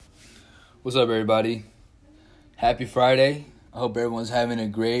What's up, everybody? Happy Friday. I hope everyone's having a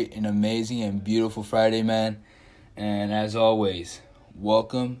great and amazing and beautiful Friday, man. And as always,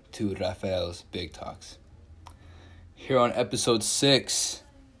 welcome to Rafael's Big Talks. Here on episode 6,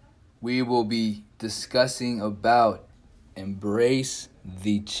 we will be discussing about embrace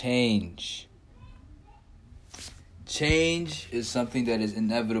the change. Change is something that is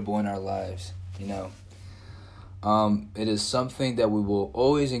inevitable in our lives, It is something that we will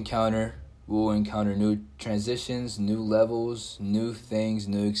always encounter. We will encounter new transitions, new levels, new things,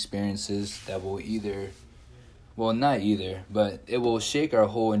 new experiences that will but it will shake our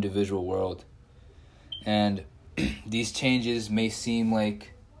whole individual world. And these changes may seem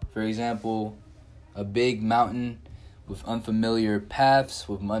like, for example, a big mountain with unfamiliar paths,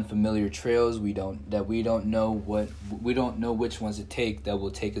 with unfamiliar trails. We don't know which ones to take that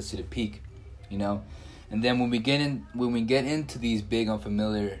will take us to the peak, And then when we get into these big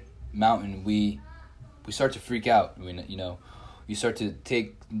unfamiliar mountain, we start to freak out. You start to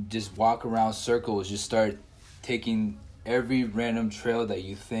just walk around circles, just start taking every random trail that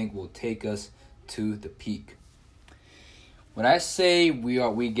you think will take us to the peak. When I say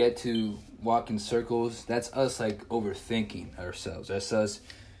we get to walk in circles, that's us like overthinking ourselves. That's us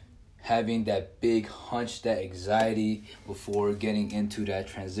having that big hunch, that anxiety before getting into that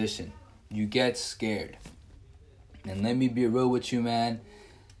transition. You get scared. And let me be real with you, man.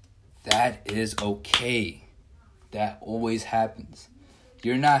 That is okay. That always happens.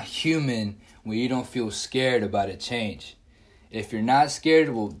 You're not human when you don't feel scared about a change. If you're not scared,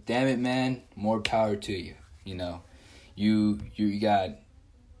 well, damn it, man, more power to you. You're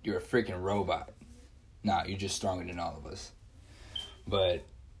a freaking robot. Nah, you're just stronger than all of us. But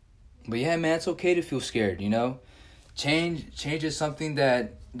yeah, man, it's okay to feel scared. Change is something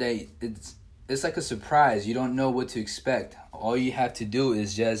that it's like a surprise. You don't know what to expect. All you have to do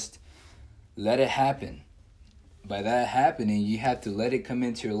is just let it happen. By that happening, you have to let it come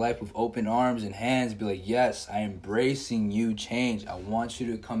into your life with open arms and hands. Be like, yes, I am embracing you, change. I want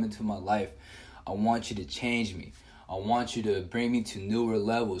you to come into my life. I want you to change me. I want you to bring me to newer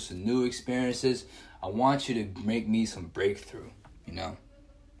levels, to new experiences. I want you to make me some breakthrough, An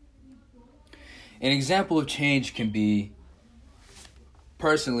example of change can be,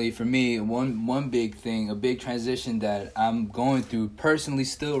 personally, for me, one big thing, a big transition that I'm going through personally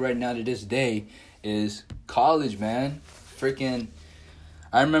still right now to this day is college, man.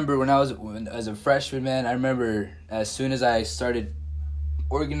 I remember as a freshman, man, I remember as soon as I started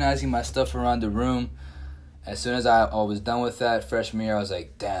organizing my stuff around the room, as soon as I was done with that freshman year, I was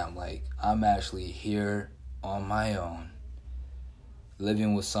like, damn, I'm actually here on my own,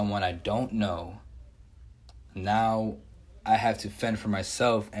 living with someone I don't know. Now I have to fend for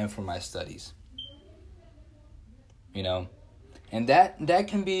myself and for my studies. And that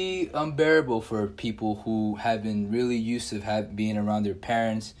can be unbearable for people who have been really used to being around their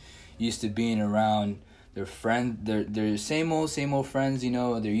parents, used to being around their friends, their same old friends,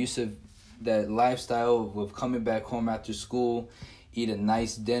 They're used to that lifestyle of coming back home after school, eat a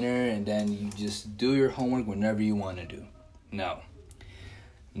nice dinner, and then you just do your homework whenever you want to do. No.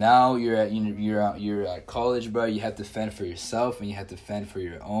 Now you're at college, bro. You have to fend for yourself, and you have to fend for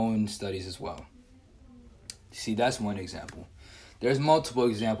your own studies as well. See, that's one example. There's multiple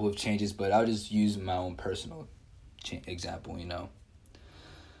examples of changes, but I'll just use my own personal example.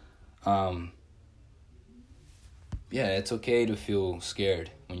 Yeah, it's okay to feel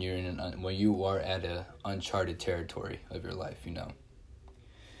scared when you are at a uncharted territory of your life.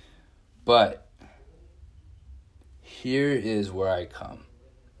 But here is where I come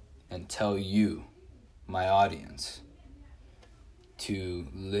and tell you, my audience, to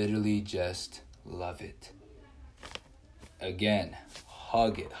literally just love it. Again,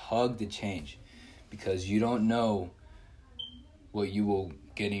 hug it. Hug the change. Because you don't know what you will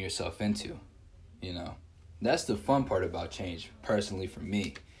getting yourself into, That's the fun part about change, personally for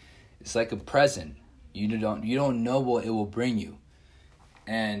me. It's like a present. You don't know what it will bring you.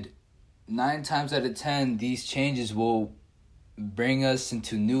 And 9 times out of 10, these changes will bring us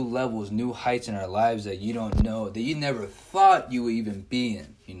into new levels, new heights in our lives that you don't know, that you never thought you would even be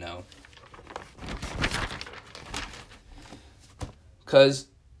in, Because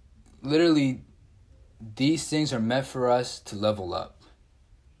literally, these things are meant for us to level up.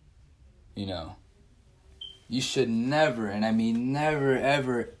 You should never, and I mean never,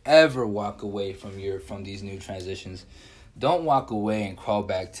 ever, ever walk away from these new transitions. Don't walk away and crawl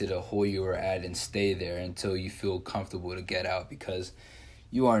back to the hole you were at and stay there until you feel comfortable to get out, because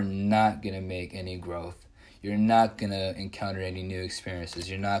you are not going to make any growth. You're not going to encounter any new experiences.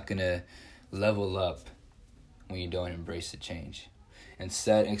 You're not going to level up when you don't embrace the change.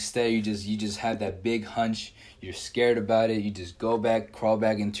 Instead, you just have that big hunch. You're scared about it. You just crawl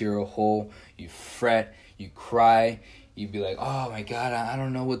back into your hole. You fret. You cry. You'd be like, oh my God, I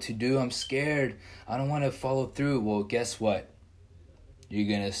don't know what to do. I'm scared. I don't want to follow through. Well, guess what? You're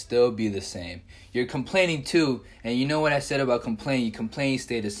going to still be the same. You're complaining too. And you know what I said about complaining? You complain, you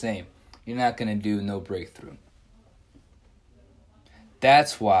stay the same. You're not going to do no breakthrough.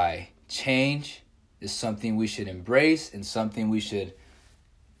 That's why change is something we should embrace and something we should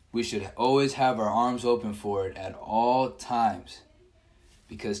always have our arms open for it at all times.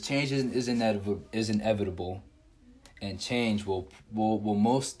 Because change is inevitable. And change will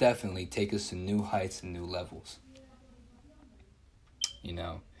most definitely take us to new heights and new levels. You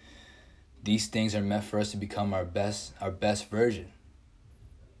know, these things are meant for us to become our best version.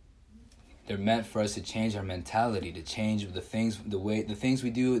 They're meant for us to change our mentality, to change the things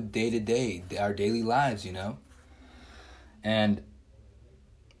we do day to day, our daily lives, you know. And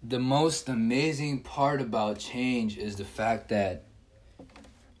the most amazing part about change is the fact that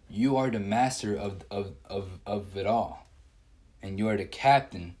you are the master of it all. And you are the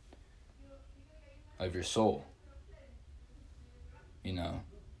captain of your soul. You know.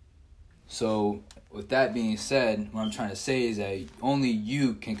 So, with that being said, what I'm trying to say is that only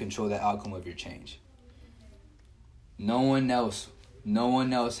you can control the outcome of your change. No one else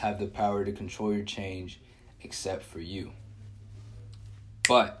have the power to control your change except for you.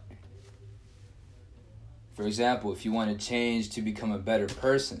 But, for example, if you want to change to become a better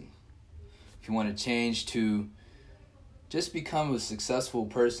person, if you want to change to just become a successful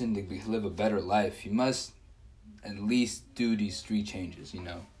person, to live a better life, you must at least do these 3 changes, you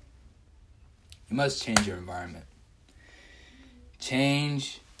know. You must change your environment.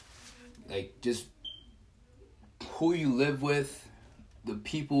 Change, like, just who you live with, the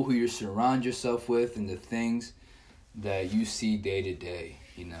people who you surround yourself with, and the things that you see day to day,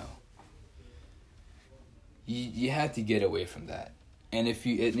 you know. You have to get away from that. And if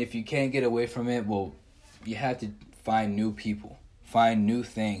you can't get away from it, well, you have to find new people, find new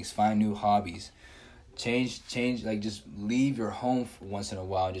things, find new hobbies. Change, like, just leave your home for once in a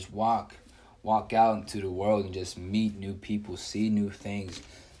while and just walk out into the world and just meet new people, see new things,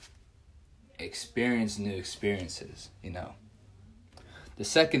 experience new experiences, you know. The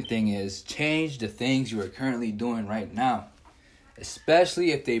second thing is change the things you are currently doing right now,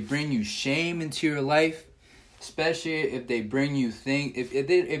 especially if they bring you shame into your life, especially if they bring you things, if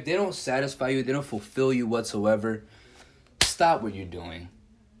they don't satisfy you, they don't fulfill you whatsoever. Stop what you're doing.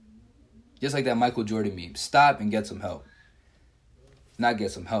 Just like that Michael Jordan meme. Stop and get some help. Not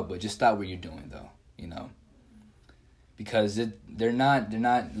get some help, but just stop what you're doing, though. You know, because they're not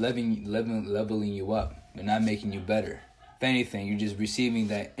leveling you up. They're not making you better. If anything, you're just receiving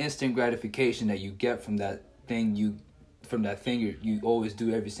that instant gratification that you get from that thing you always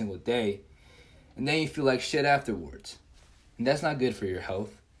do every single day, and then you feel like shit afterwards. And that's not good for your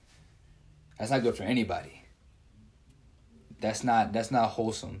health. That's not good for anybody. That's not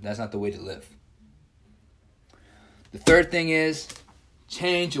wholesome. That's not the way to live. The third thing is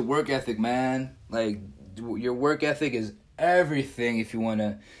change your work ethic, man. Like, your work ethic is everything. If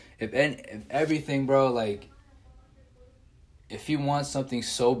everything, bro, like, if you want something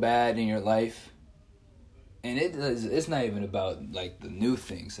so bad in your life, and it's not even about, like, the new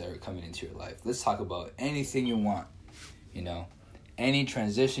things that are coming into your life. Let's talk about anything you want, you know. Any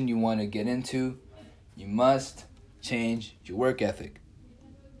transition you want to get into, you must change your work ethic.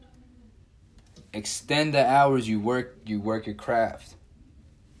 Extend the hours you work your craft.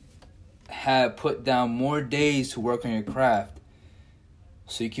 Put down more days to work on your craft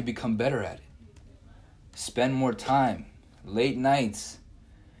so you can become better at it. Spend more time, late nights,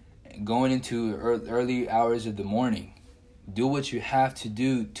 going into early hours of the morning. Do what you have to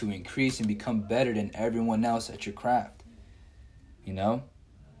do to increase and become better than everyone else at your craft. You know?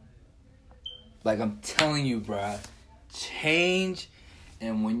 Like, I'm telling you, bruh, change.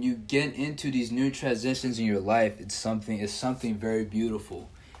 And when you get into these new transitions in your life, it's something very beautiful.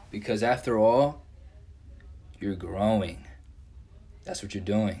 Because after all, you're growing. That's what you're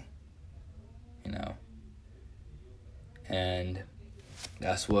doing. You know? And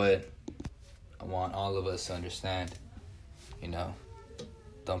that's what I want all of us to understand. You know?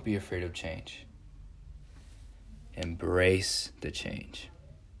 Don't be afraid of change. Embrace the change.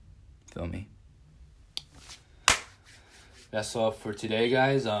 Feel me? That's all for today,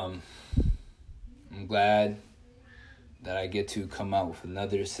 guys. I'm glad that I get to come out with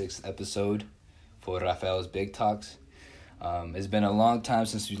another 6th episode for Rafael's Big Talks. It's been a long time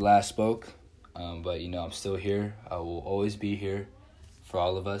since we last spoke, but, you know, I'm still here. I will always be here for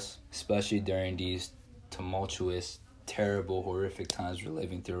all of us, especially during these tumultuous terrible, horrific times we're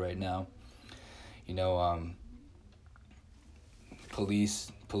living through right now. You know,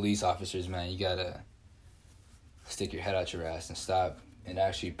 police officers, man, you gotta stick your head out your ass and stop and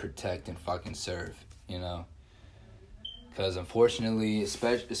actually protect and fucking serve, you know? Because unfortunately,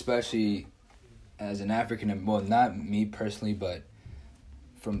 especially as an African, well, not me personally, but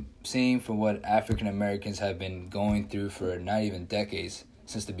from what African Americans have been going through for not even decades,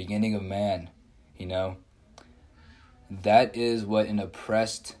 since the beginning of man, you know, that is what an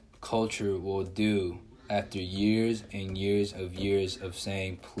oppressed culture will do after years and years of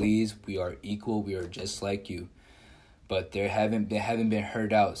saying, please, we are equal, we are just like you. But they haven't been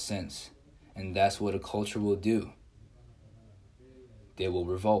heard out since. And that's what a culture will do. They will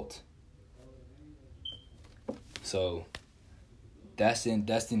revolt. So that's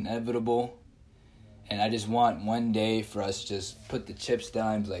inevitable. And I just want one day for us to just put the chips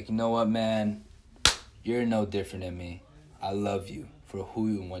down and be like, you know what, man? You're no different than me. I love you for who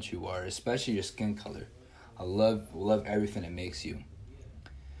and what you are, especially your skin color. I love everything that makes you.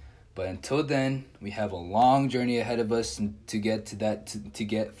 But until then, we have a long journey ahead of us to get to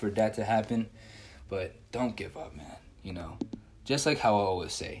that, for that to happen. But don't give up, man. You know, just like how I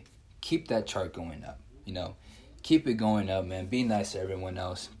always say, keep that chart going up. You know, keep it going up, man. Be nice to everyone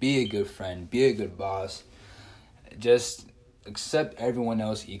else. Be a good friend. Be a good boss. Just accept everyone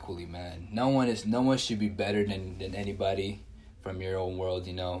else equally, man. No one should be better than anybody from your own world,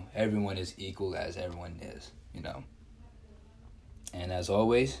 you know. Everyone is equal as everyone is, you know. And as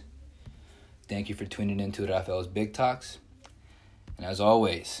always, thank you for tuning in to Rafael's Big Talks. And as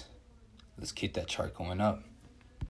always, let's keep that chart going up.